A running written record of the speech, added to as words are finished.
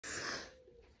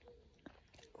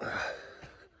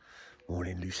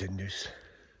Morning, Lucinders.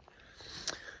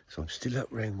 So I'm still up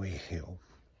Rainway Hill.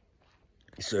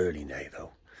 It's early now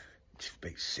though. It's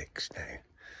about 6 now.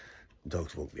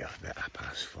 Dogs woke me up about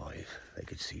 5:30. They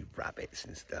could see rabbits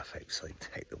and stuff outside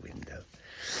out the window.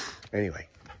 Anyway,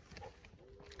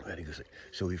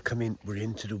 so we've come in, we're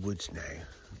into the woods now.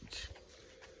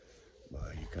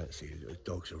 Well, you can't see, the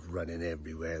dogs are running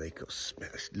everywhere. They got smell.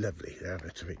 It's lovely. They're having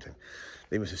a terrific time.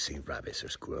 They must have seen rabbits or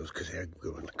squirrels because they're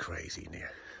going like crazy in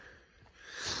here.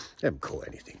 They haven't caught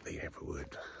anything. They never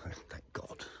would. Thank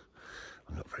God.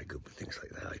 I'm not very good with things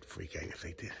like that. I'd freak out if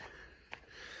they did.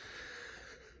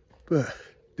 But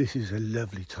this is a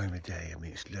lovely time of day. I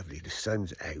mean, it's lovely. The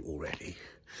sun's out already.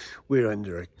 We're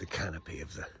under the canopy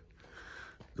of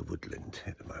the woodland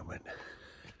at the moment.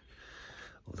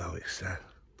 Although it's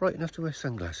bright enough to wear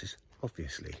sunglasses,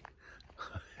 obviously.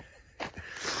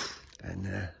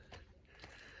 And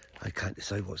I can't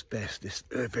decide what's best. This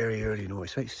very early in the morning,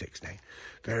 it's about 6 now,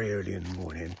 very early in the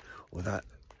morning, or that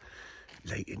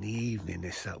late in the evening.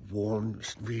 It's that warm,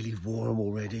 it's really warm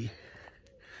already.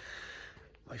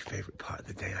 My favourite part of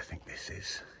the day, I think this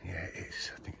is. Yeah, it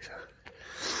is, I think so.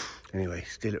 Anyway,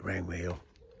 still at Rainway Hill.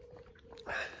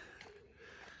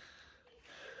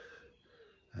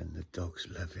 And the dogs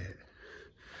love it.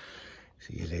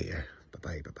 See you later.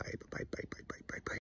 Bye-bye, bye-bye, bye-bye, bye-bye, bye-bye, bye-bye.